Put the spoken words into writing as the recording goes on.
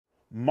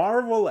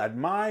Marvel at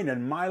mine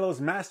and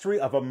Milo's mastery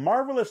of a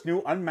marvelous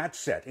new Unmatched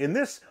set in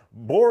this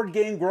board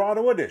game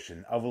Grotto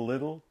edition of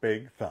Little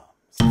Big Thumbs.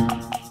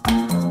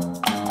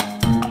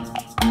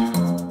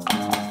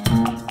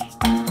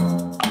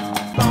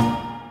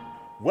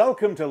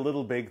 Welcome to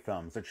Little Big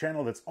Thumbs, a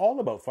channel that's all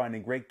about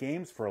finding great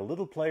games for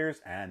little players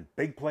and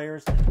big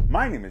players.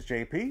 My name is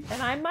JP.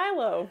 And I'm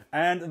Milo.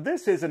 And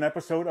this is an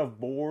episode of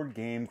Board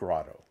Game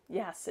Grotto.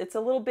 Yes, it's a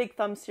Little Big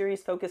Thumbs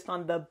series focused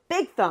on the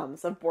big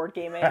thumbs of board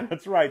gaming.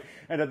 That's right.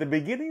 And at the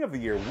beginning of the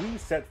year, we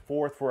set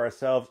forth for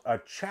ourselves a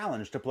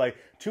challenge to play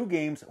 2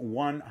 games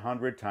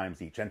 100 times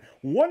each. And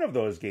one of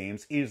those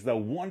games is the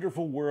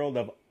wonderful world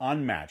of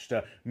Unmatched,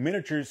 a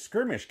miniature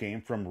skirmish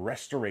game from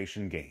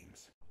Restoration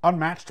Games.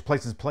 Unmatched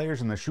places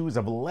players in the shoes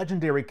of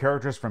legendary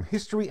characters from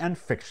history and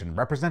fiction,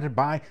 represented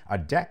by a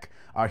deck,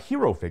 a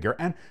hero figure,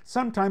 and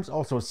sometimes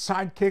also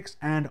sidekicks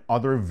and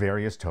other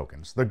various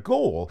tokens. The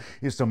goal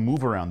is to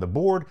move around the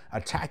board,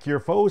 attack your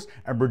foes,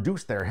 and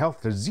reduce their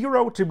health to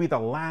 0 to be the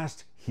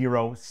last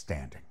hero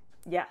standing.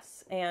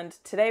 Yes, and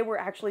today we're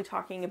actually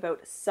talking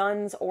about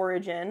Sun's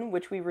Origin,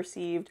 which we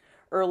received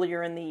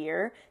earlier in the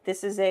year.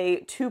 This is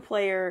a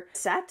 2-player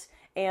set.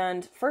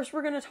 And first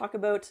we're going to talk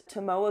about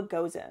Tomoe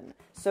Gozen.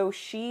 So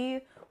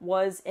she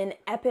was an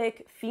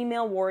epic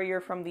female warrior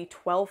from the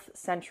 12th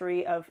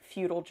century of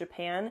feudal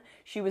Japan.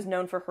 She was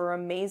known for her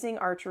amazing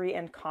archery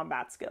and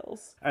combat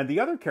skills. And the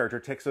other character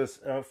takes us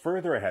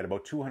further ahead,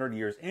 about 200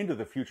 years into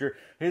the future.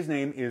 His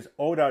name is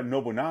Oda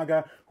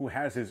Nobunaga, who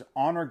has his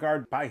honor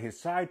guard by his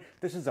side.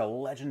 This is a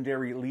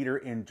legendary leader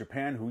in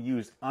Japan who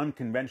used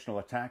unconventional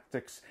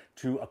tactics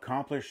to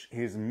accomplish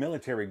his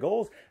military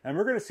goals. And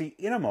we're going to see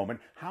in a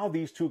moment how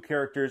these two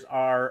characters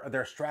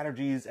their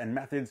strategies and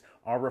methods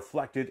are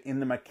reflected in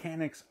the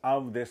mechanics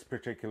of this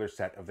particular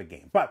set of the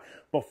game. But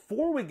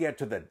before we get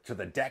to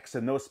the decks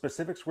and those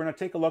specifics, we're going to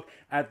take a look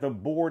at the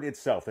board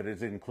itself that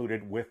is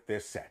included with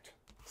this set.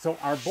 So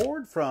our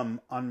board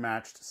from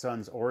Unmatched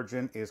Sun's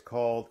Origin is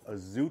called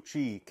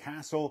Azuchi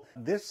Castle.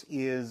 This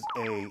is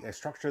a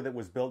structure that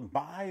was built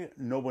by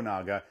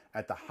Nobunaga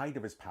at the height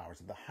of his powers,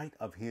 at the height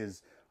of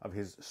his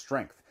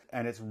strength.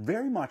 And it's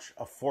very much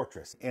a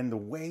fortress in the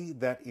way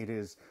that it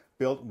is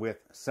built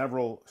with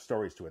several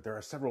stories to it. There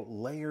are several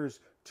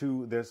layers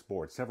to this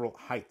board, several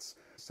heights.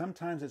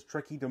 Sometimes it's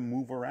tricky to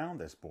move around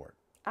this board.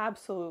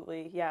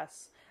 Absolutely,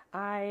 yes.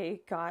 I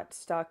got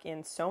stuck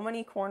in so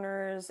many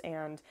corners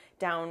and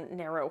down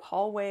narrow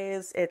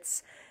hallways.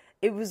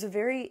 It was a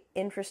very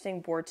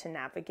interesting board to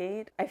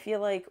navigate. I feel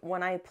like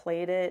when I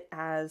played it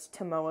as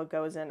Tomoe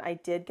Gozen, I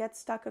did get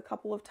stuck a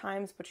couple of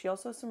times, but she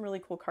also has some really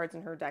cool cards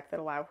in her deck that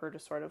allow her to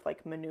sort of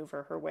like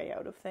maneuver her way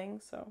out of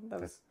things. So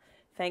that was...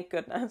 Thank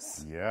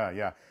goodness.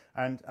 Yeah.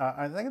 And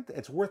I think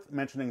it's worth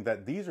mentioning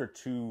that these are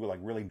two like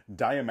really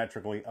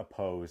diametrically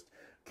opposed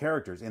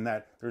characters in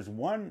that there's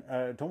one,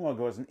 Tomoe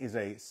Gozen is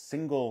a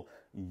single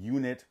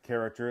unit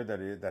character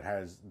that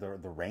has the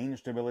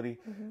ranged ability,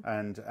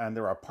 and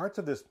there are parts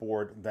of this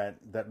board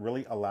that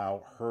really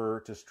allow her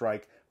to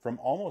strike from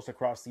almost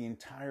across the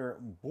entire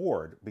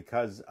board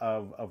because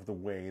of the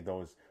way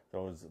those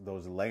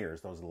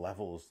layers, those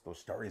levels, those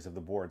stories of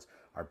the boards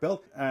are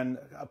built. And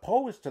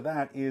opposed to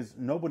that is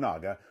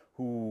Nobunaga,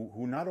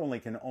 who not only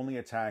can only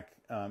attack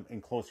in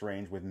close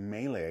range with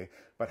melee,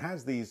 but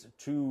has these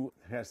two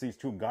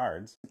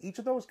guards. Each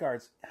of those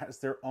guards has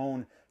their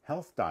own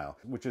health dial,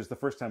 which is the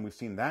first time we've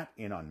seen that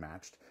in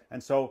Unmatched.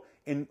 And so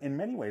in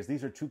many ways,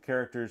 these are two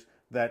characters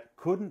that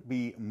couldn't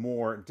be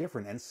more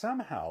different. And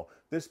somehow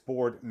this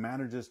board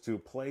manages to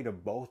play to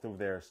both of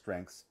their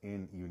strengths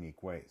in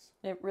unique ways.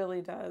 It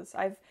really does.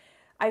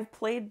 I've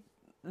played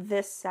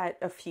this set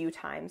a few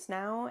times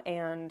now,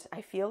 and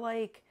I feel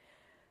like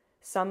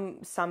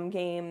some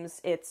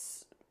games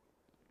it's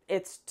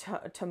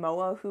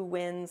Tomoe who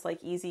wins like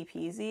easy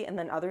peasy, and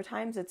then other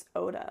times it's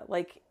Oda.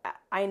 Like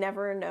I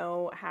never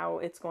know how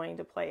it's going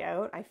to play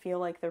out. I feel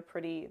like they're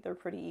pretty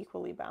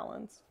equally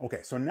balanced.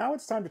 Okay, so now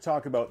it's time to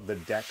talk about the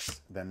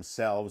decks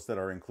themselves that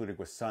are included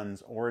with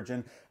Sun's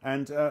Origin.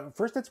 And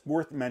first, it's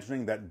worth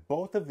mentioning that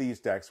both of these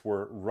decks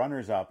were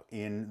runners-up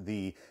in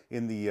the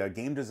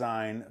game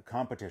design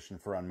competition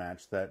for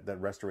Unmatched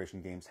that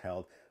Restoration Games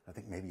held, I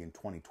think maybe in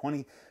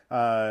 2020.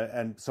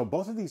 And so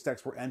both of these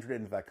decks were entered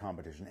into that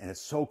competition, and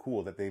it's so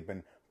cool that they've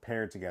been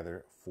paired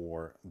together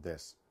for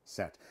this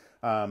set.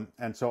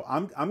 And so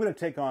I'm going to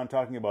take on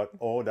talking about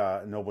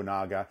Oda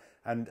Nobunaga,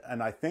 and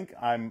I think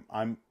I'm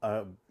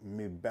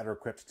maybe better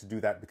equipped to do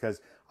that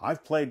because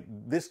I've played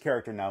this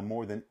character now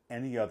more than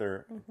any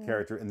other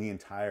character in the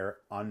entire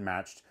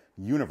Unmatched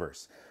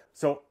universe.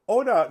 So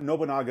Oda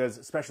Nobunaga's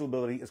special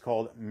ability is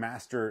called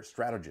Master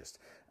Strategist.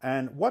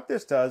 And what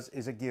this does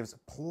is it gives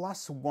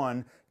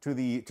 +1 to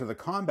the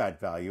combat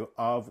value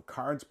of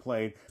cards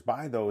played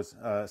by those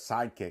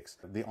sidekicks,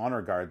 the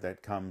honor guard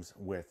that comes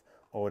with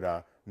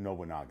Oda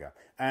Nobunaga.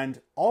 And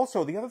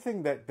also the other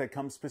thing that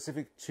comes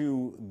specific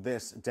to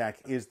this deck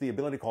is the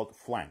ability called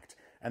Flanked.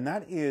 and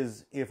that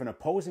is if an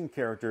opposing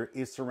character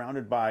is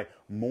surrounded by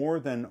more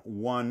than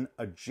one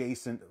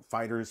adjacent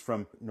fighters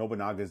from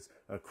Nobunaga's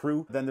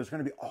crew, then there's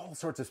going to be all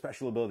sorts of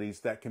special abilities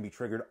that can be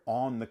triggered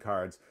on the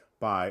cards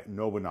by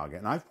Nobunaga.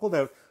 And I've pulled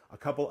out a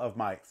couple of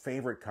my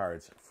favorite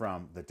cards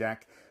from the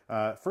deck.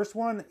 First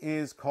one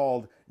is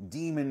called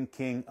Demon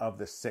King of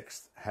the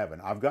Sixth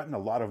Heaven. I've gotten a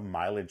lot of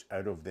mileage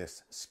out of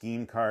this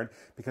scheme card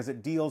because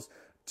it deals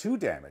 2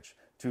 damage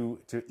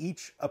to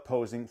each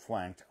opposing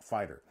flanked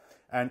fighter.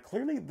 And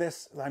clearly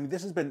this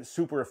has been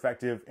super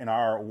effective in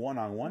our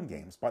one-on-one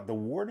games, but the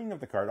wording of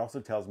the card also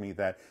tells me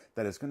that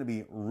it's going to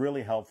be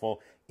really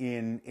helpful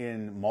in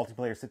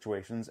multiplayer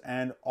situations,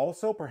 and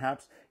also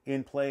perhaps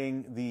in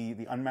playing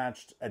the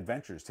Unmatched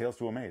Adventures, Tales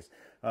to Amaze,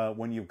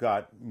 when you've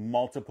got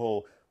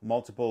multiple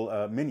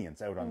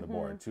minions out on the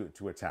board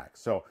to attack.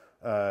 So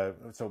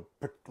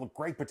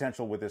great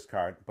potential with this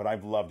card, but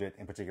I've loved it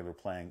in particular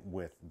playing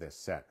with this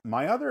set.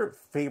 My other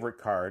favorite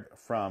card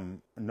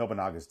from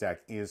Nobunaga's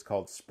deck is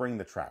called Spring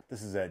the Trap.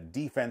 This is a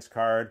defense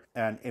card,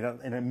 and it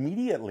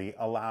immediately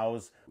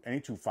allows any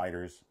 2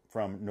 fighters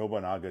from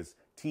Nobunaga's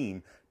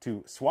team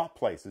to swap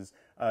places,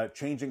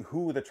 changing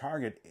who the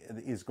target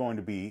is going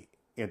to be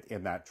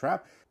in that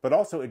trap, but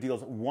also it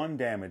deals 1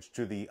 damage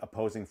to the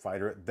opposing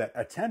fighter that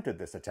attempted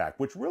this attack,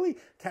 which really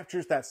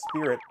captures that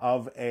spirit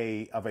of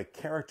a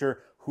character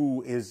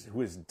who is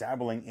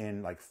dabbling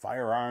in like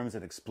firearms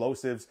and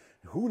explosives.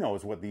 Who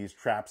knows what these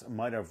traps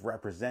might have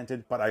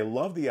represented, but I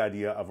love the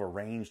idea of a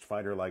ranged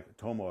fighter like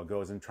Tomoe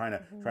Gozen trying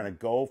to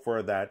go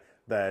for that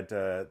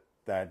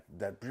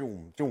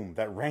boom, boom,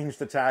 that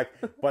ranged attack,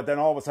 but then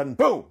all of a sudden,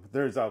 boom,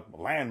 there's a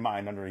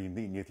landmine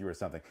underneath you or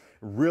something.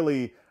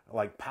 Really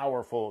like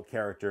powerful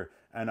character,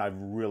 and I've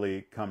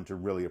really come to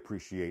really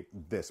appreciate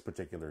this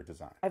particular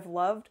design. I've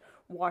loved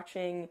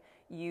watching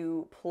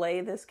you play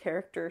this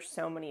character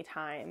so many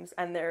times,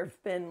 and there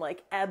have been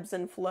like ebbs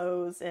and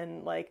flows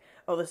and like,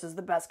 oh, this is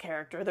the best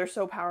character, they're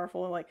so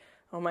powerful, and like,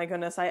 oh my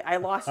goodness, I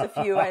lost a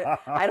few,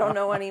 I don't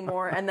know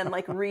anymore, and then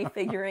like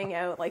refiguring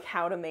out like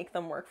how to make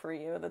them work for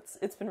you.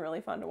 It's been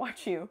really fun to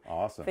watch you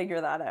figure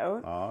that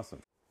out.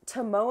 Awesome.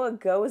 Tomoe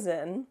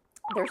Gozen,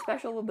 their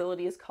special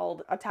ability is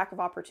called Attack of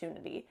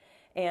Opportunity,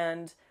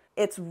 and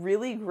it's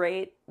really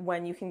great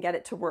when you can get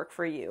it to work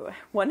for you.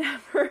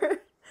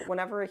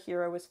 Whenever a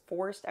hero is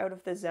forced out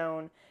of the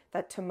zone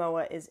that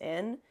Tomoe is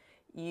in,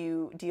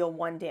 you deal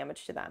 1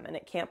 damage to them, and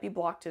it can't be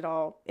blocked at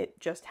all. It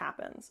just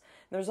happens.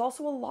 There's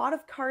also a lot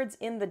of cards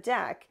in the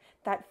deck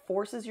that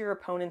forces your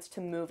opponents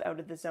to move out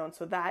of the zone,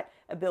 so that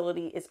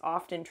ability is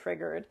often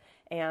triggered.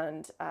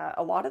 And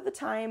a lot of the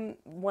time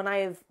when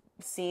I've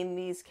seen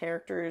these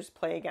characters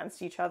play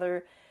against each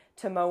other,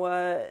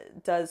 Tomoe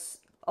does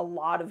a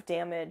lot of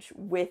damage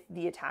with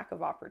the Attack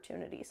of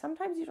Opportunity.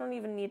 Sometimes you don't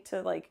even need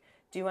to like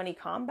do any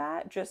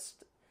combat,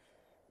 just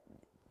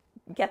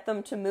get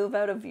them to move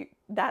out of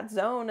that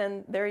zone,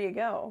 and there you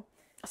go.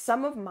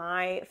 Some of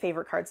my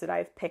favorite cards that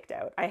I've picked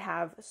out, I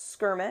have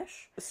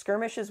Skirmish.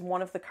 Skirmish is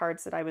one of the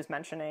cards that I was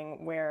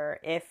mentioning where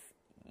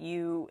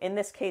in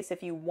this case,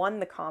 if you won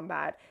the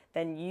combat,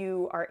 then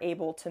you are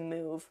able to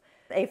move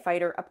a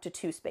fighter up to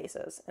 2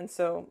 spaces. And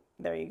so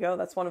there you go.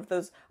 That's one of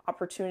those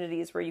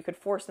opportunities where you could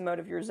force them out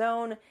of your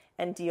zone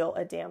and deal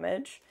a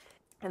damage.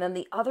 And then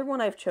the other one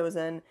I've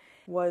chosen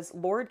was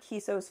Lord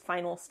Kiso's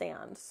Final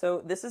Stand.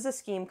 So this is a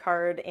scheme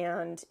card,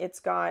 and it's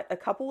got a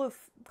couple of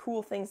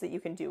cool things that you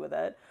can do with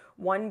it.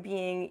 One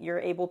being you're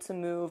able to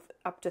move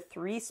up to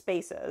 3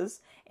 spaces,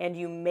 and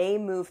you may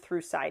move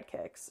through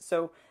sidekicks.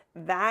 So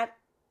that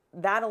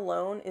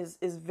alone is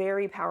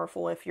very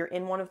powerful if you're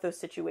in one of those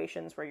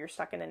situations where you're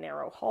stuck in a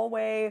narrow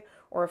hallway,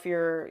 or if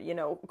you're,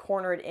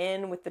 cornered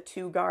in with the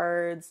 2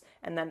 guards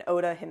and then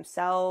Oda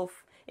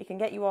himself. It can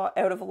get you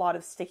out of a lot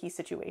of sticky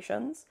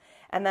situations.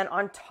 And then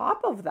on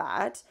top of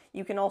that,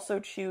 you can also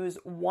choose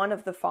one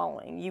of the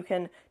following. You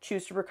can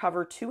choose to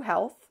recover 2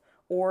 health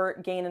or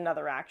gain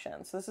another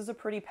action. So this is a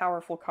pretty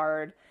powerful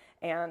card,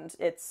 and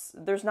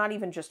there's not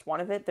even just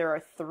one of it. There are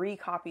 3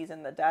 copies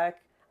in the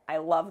deck. I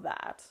love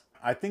that.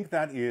 I think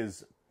that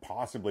is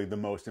possibly the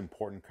most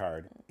important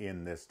card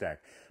in this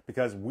deck,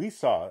 because we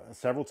saw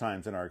several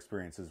times in our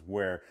experiences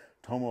where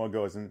Tomoe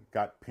Gozen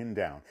got pinned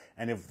down.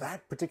 And if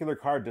that particular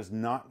card does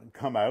not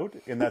come out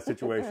in that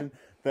situation,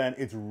 then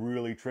it's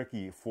really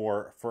tricky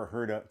for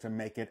her to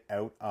make it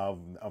out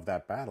of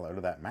that battle, out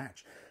of that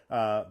match.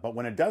 But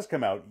when it does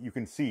come out, you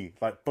can see,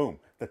 like, boom,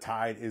 the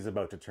tide is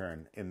about to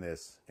turn in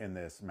this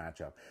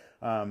matchup.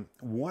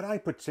 What I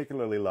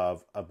particularly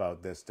love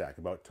about this deck,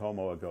 about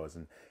Tomoe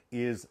Gozen,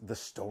 is the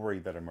story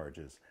that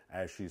emerges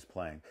as she's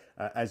playing.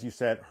 As you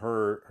said,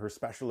 her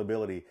special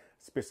ability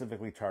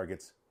specifically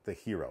targets the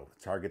hero.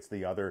 It targets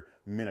the other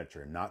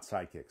miniature, not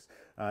sidekicks.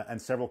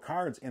 And several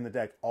cards in the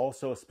deck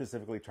also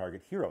specifically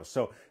target heroes.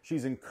 So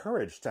she's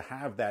encouraged to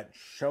have that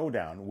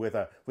showdown with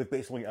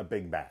basically a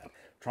big bad,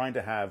 trying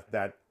to have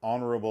that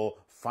honorable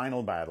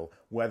final battle,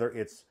 whether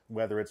it's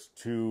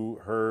to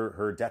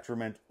her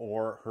detriment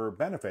or her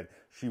benefit.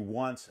 She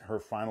wants her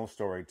final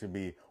story to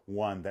be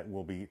one that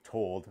will be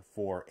told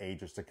for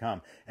ages to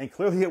come. And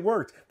clearly it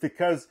worked,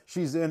 because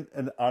she's in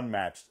an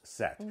Unmatched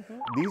set.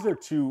 These are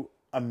two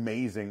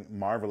amazing,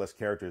 marvelous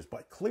characters,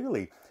 but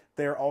clearly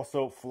they're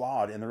also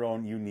flawed in their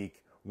own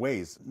unique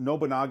ways.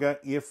 Nobunaga,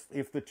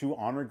 if the two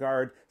honor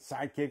guard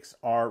sidekicks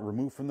are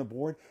removed from the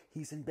board,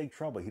 he's in big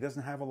trouble. He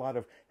doesn't have a lot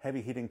of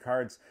heavy hitting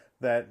cards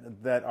that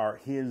are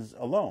his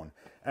alone.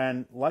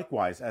 And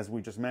likewise, as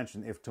we just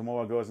mentioned, if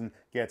Tomoe Gozen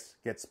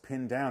gets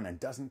pinned down and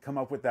doesn't come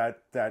up with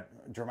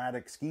that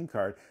dramatic scheme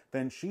card,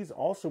 then she's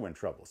also in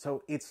trouble.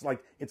 So it's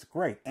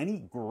great. Any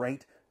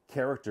great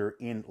character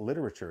in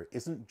literature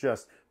isn't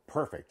just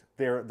perfect.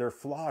 They're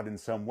flawed in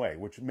some way,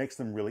 which makes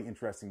them really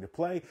interesting to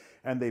play,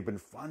 and they've been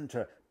fun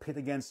to pit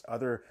against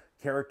other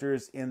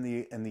characters in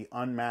the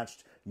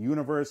Unmatched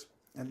universe.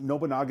 And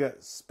Nobunaga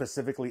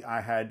specifically,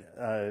 I had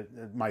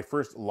my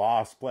first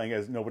loss playing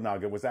as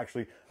Nobunaga was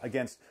actually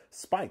against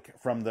Spike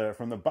from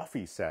the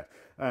Buffy set.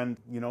 And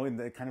in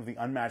the kind of the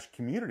Unmatched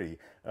community,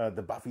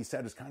 the Buffy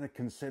set is kind of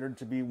considered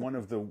to be one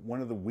of the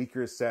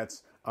weaker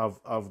sets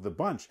of the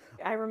bunch.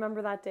 I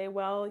remember that day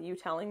well, you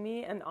telling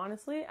me, and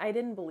honestly, I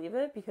didn't believe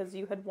it, because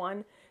you had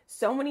won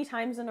so many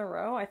times in a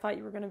row. I thought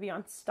you were going to be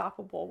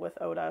unstoppable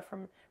with Oda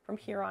from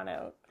here on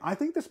out. I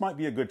think this might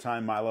be a good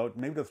time, Milo,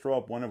 maybe to throw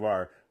up one of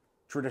our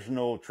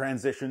traditional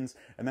transitions,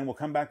 and then we'll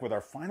come back with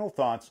our final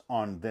thoughts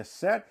on this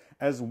set,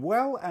 as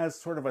well as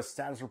sort of a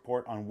status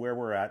report on where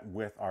we're at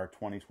with our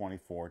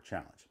 2024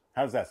 challenge.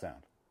 How does that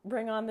sound?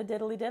 Bring on the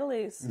diddly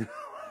diddlies.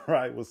 All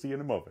right, we'll see you in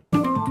a moment.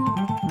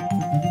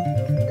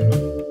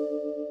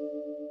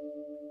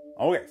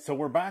 Okay, so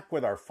we're back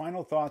with our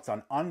final thoughts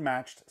on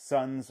Unmatched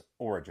Sun's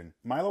origin.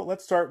 Milo,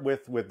 let's start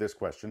with this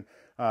question.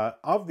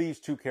 Of these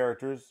two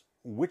characters,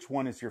 which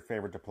one is your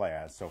favorite to play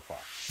as so far?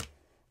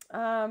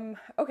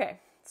 Okay.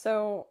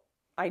 So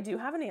I do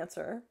have an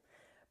answer,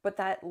 but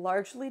that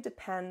largely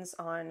depends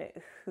on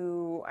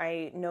who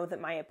I know that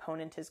my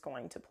opponent is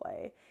going to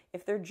play.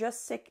 If they're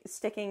just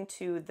sticking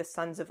to the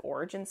Sons of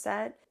Origin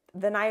set,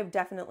 then I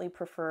definitely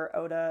prefer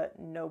Oda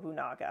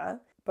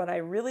Nobunaga. But I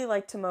really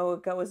like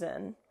Tomoe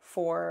Gozen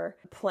for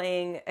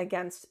playing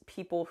against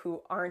people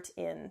who aren't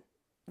in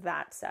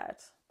that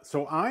set.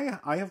 So I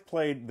have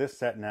played this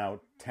set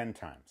now 10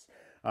 times.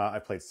 I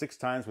played 6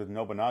 times with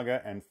Nobunaga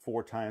and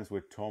 4 times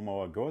with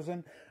Tomoe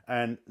Gozen.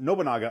 And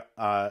Nobunaga,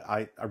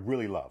 I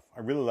really love. I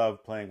really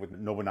love playing with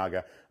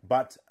Nobunaga.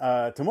 But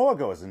Tomoe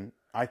Gozen,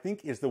 I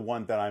think, is the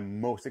one that I'm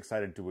most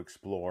excited to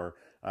explore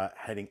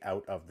heading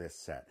out of this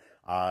set.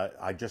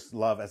 I just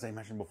love, as I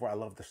mentioned before, I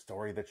love the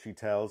story that she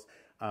tells.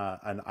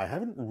 And I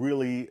haven't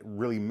really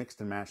mixed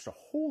and matched a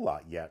whole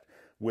lot yet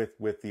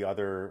with the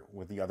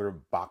other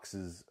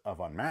boxes of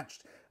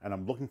Unmatched. And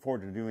I'm looking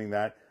forward to doing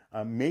that.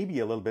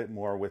 Maybe a little bit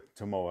more with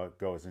Tomoe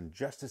Gozen,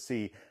 just to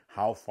see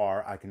how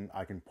far I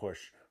can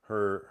push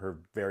her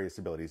various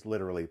abilities,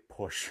 literally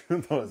push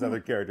those other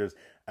characters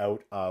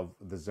out of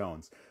the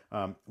zones.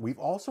 We've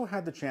also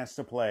had the chance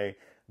to play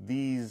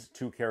these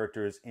two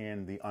characters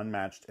in the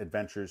Unmatched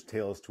Adventures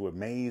Tales to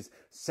Amaze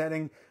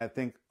setting. I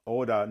think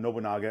Oda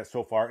Nobunaga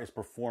so far is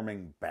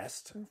performing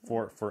best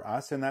for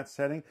us in that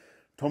setting.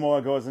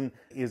 Tomoe Gozen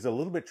is a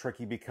little bit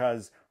tricky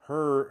because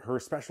her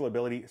special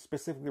ability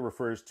specifically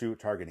refers to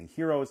targeting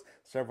heroes.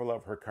 Several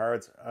of her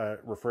cards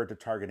refer to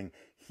targeting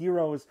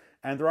heroes,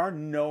 and there are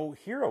no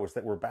heroes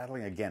that we're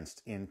battling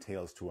against in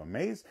Tales to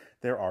Amaze.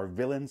 There are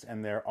villains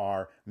and there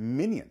are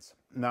minions.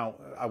 Now,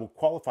 I will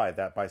qualify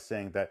that by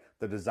saying that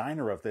the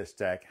designer of this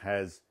deck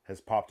has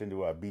popped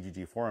into a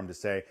BGG forum to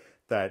say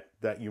that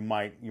you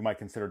might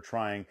consider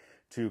trying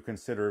to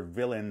consider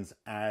villains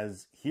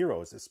as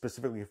heroes,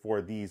 specifically for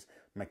these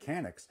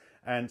mechanics.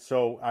 And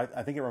so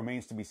I think it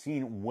remains to be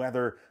seen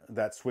whether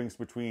that swings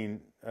between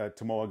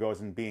Tomoe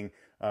Gozen being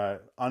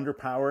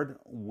underpowered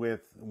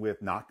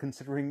with not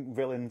considering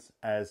villains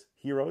as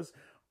heroes,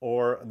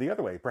 or the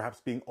other way, perhaps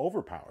being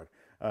overpowered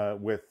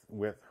with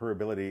her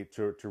ability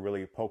to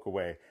really poke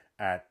away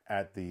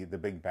at the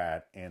big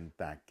bad in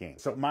that game.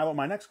 So Milo,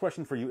 my next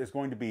question for you is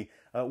going to be,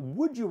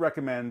 would you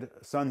recommend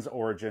Sun's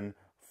Origin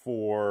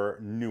for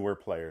newer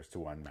players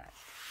to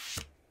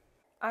Unmatched?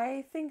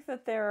 I think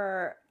that there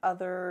are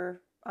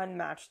other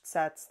Unmatched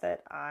sets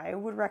that I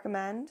would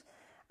recommend.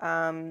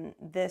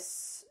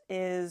 This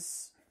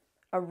is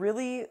a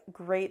really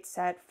great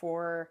set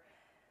for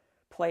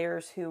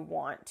players who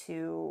want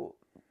to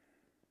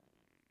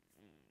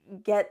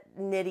get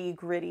nitty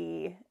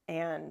gritty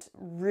and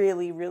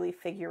really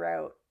figure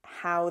out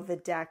how the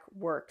deck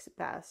works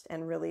best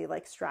and really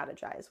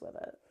strategize with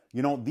it.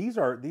 You know, these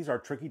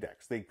are tricky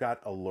decks. They've got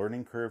a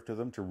learning curve to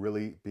them to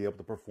really be able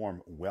to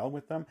perform well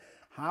with them.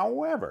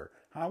 However,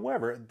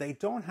 they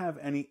don't have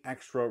any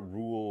extra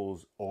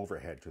rules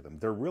overhead to them.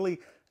 They're really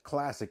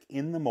classic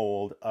in the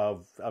mold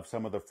of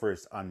some of the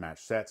first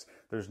Unmatched sets.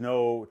 There's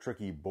no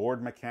tricky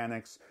board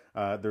mechanics.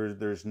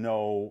 There's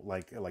no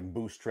like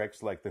boost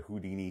tricks like the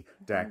Houdini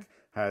deck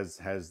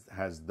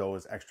has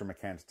those extra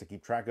mechanics to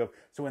keep track of.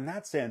 So in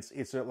that sense,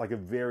 it's like a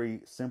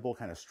very simple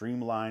kind of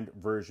streamlined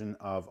version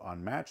of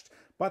Unmatched,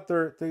 but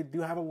they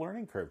do have a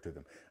learning curve to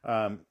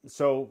them.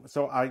 So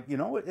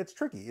it's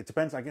tricky. It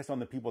depends, I guess, on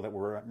the people that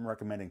we're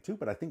recommending too.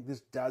 But I think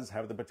this does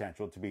have the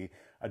potential to be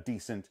a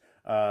decent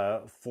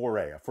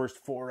foray, a first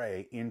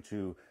foray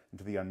into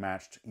the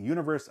Unmatched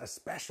universe,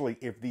 especially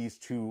if these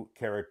two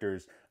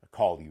characters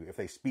call you, if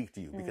they speak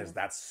to you, because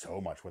that's so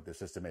much what this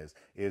system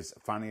is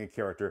finding a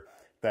character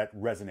that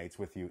resonates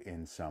with you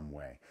in some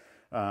way.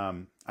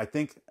 I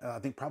think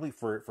probably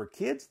for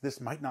kids,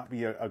 this might not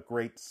be a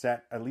great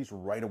set, at least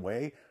right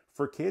away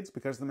for kids,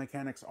 because the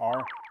mechanics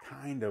are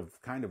kind of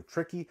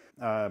tricky.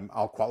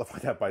 I'll qualify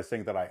that by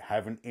saying that I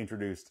haven't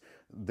introduced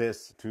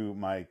this to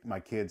my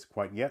kids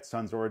quite yet,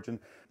 Sun's Origin.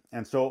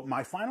 And so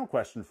my final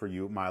question for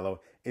you, Milo,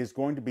 is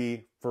going to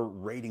be for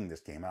rating this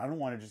game. I don't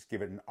want to just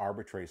give it an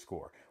arbitrary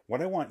score. What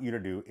I want you to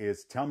do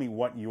is tell me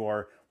what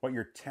your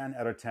 10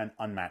 out of 10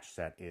 Unmatched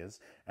set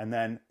is, and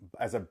then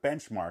as a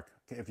benchmark,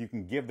 if you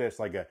can give this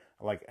like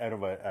out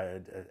of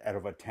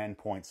a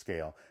 10-point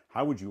scale,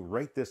 how would you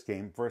rate this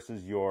game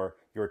versus your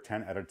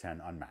 10 out of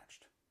 10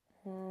 Unmatched?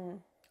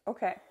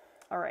 Okay,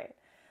 all right.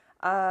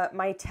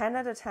 My 10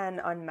 out of 10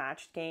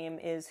 Unmatched game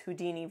is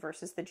Houdini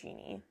versus the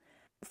Genie.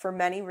 For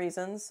many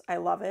reasons, I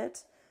love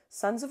it.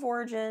 Sons of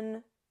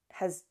Origin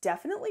has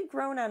definitely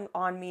grown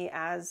on me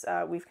as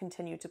we've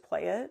continued to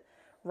play it.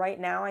 Right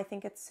now, I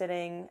think it's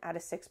sitting at a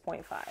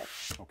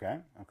 6.5. Okay,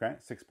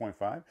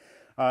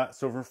 6.5.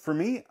 So for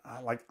me,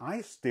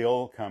 I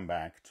still come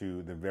back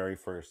to the very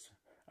first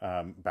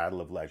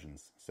Battle of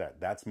Legends set.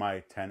 That's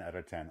my 10 out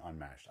of 10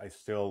 Unmatched. I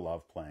still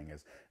love playing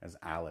as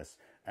Alice,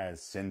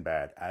 as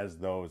Sinbad, as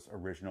those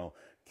original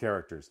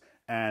characters.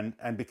 And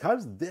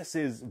because this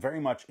is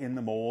very much in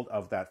the mold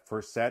of that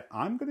first set,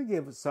 I'm going to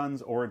give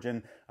Sun's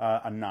Origin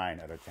a 9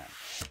 out of 10.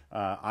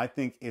 I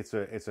think it's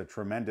a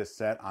tremendous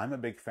set. I'm a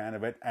big fan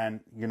of it. And,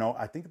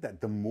 I think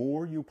that the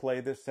more you play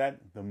this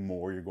set, the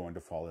more you're going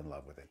to fall in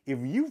love with it. If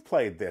you've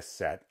played this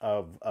set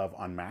of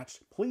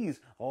Unmatched, please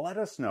let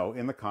us know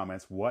in the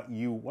comments what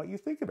you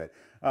think of it.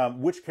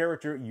 Which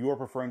character you're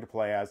preferring to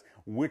play as,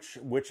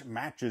 which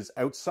matches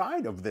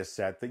outside of this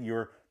set that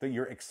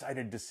you're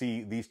excited to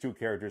see these two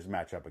characters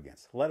match up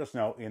against. Let us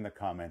know in the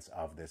comments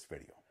of this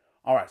video.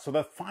 All right, so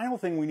the final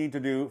thing we need to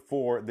do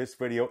for this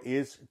video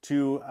is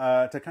to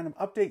kind of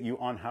update you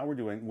on how we're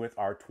doing with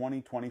our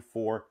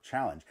 2024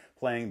 challenge,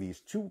 playing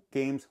these two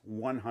games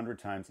 100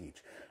 times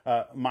each.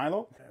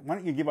 Milo, why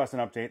don't you give us an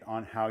update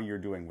on how you're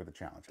doing with the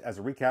challenge? As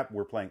a recap,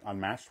 we're playing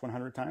Unmatched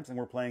 100 times, and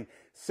we're playing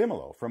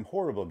Similo from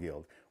Horrible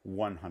Guild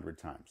 100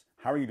 times.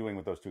 How are you doing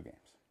with those two games?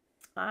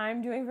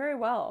 I'm doing very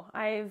well.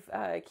 I've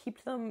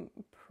kept them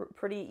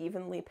pretty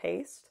evenly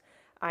paced.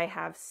 I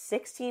have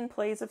 16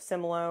 plays of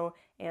Similo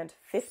and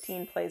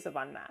 15 plays of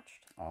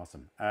Unmatched.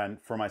 Awesome.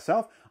 And for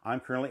myself,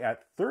 I'm currently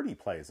at 30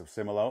 plays of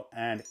Similo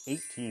and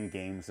 18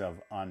 games of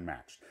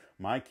Unmatched.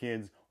 My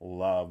kids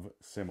love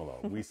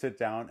Similo. We sit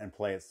down and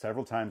play it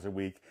several times a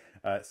week,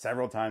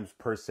 several times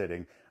per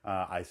sitting.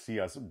 I see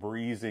us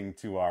breezing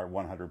to our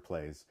 100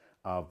 plays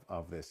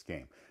of this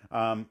game.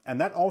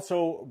 And that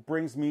also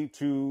brings me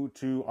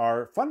to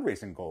our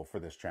fundraising goal for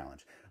this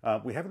challenge.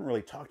 We haven't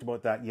really talked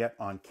about that yet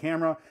on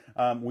camera.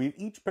 We've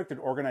each picked an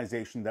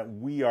organization that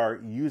we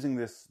are using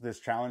this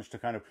challenge to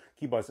kind of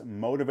keep us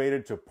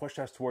motivated, to push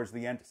us towards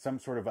the end, some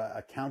sort of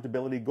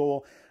accountability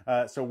goal.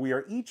 So we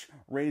are each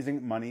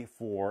raising money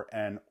for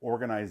an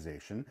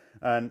organization.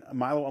 And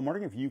Milo, I'm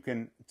wondering if you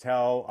can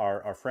tell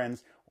our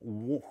friends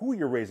who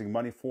you're raising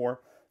money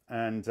for,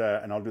 and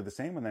I'll do the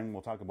same, and then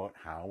we'll talk about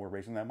how we're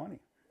raising that money.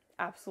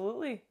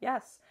 Absolutely,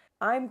 yes.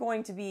 I'm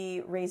going to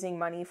be raising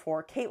money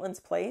for Caitlin's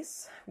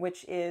Place,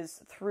 which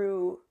is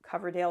through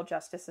Coverdale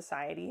Justice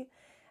Society.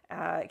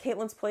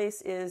 Caitlin's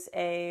Place is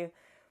a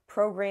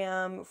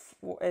program,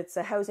 it's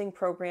a housing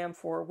program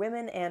for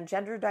women and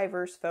gender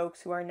diverse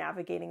folks who are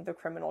navigating the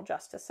criminal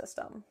justice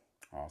system.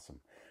 Awesome.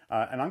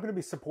 And I'm going to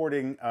be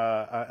supporting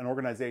an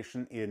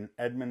organization in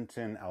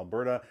Edmonton,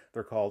 Alberta.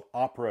 They're called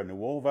Opera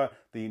Nuova,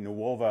 the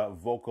Nuova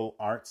Vocal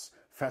Arts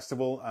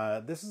Festival.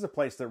 This is a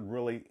place that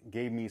really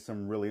gave me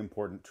some really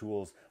important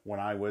tools when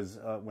I was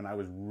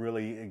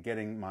really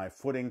getting my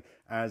footing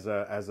as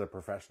a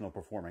professional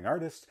performing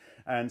artist.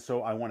 And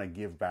so I want to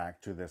give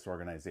back to this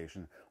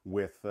organization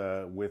with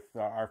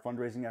our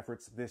fundraising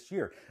efforts this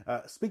year.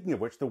 Speaking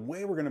of which, the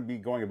way we're going to be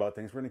going about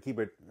things, we're going to keep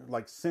it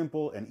like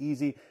simple and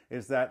easy,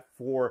 is that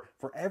for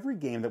every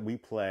game that we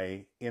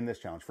play in this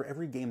challenge, for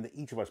every game that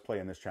each of us play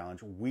in this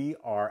challenge, we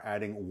are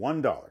adding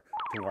 $1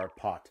 to our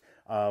pot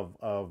of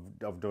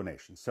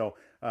donations. So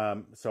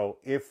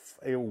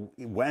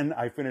when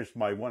I finish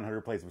my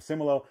 100 plays of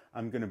Similo,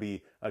 I'm going to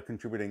be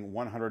contributing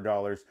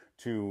 $100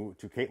 to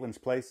Caitlin's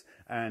Place,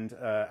 and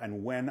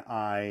when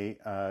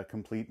I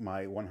complete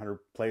my 100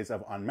 plays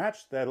of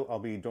Unmatched, I'll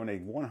be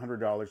donating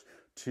 $100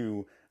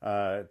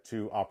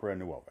 to Opera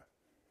Nuova.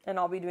 And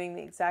I'll be doing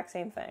the exact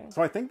same thing.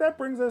 So I think that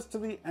brings us to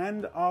the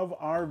end of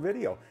our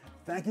video.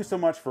 Thank you so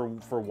much for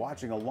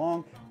watching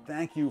along.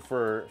 Thank you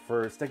for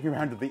sticking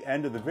around to the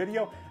end of the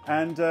video.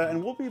 And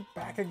we'll be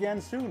back again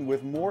soon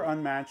with more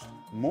Unmatched,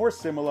 more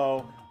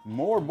Similo,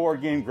 more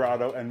Board Game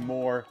Grotto, and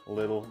more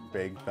Little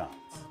Big Thumbs.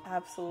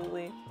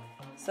 Absolutely.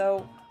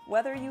 So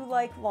whether you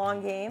like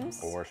long games,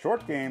 or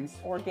short games,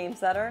 or games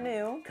that are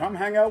new, come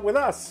hang out with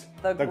us.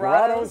 The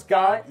Grotto's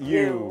got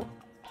you.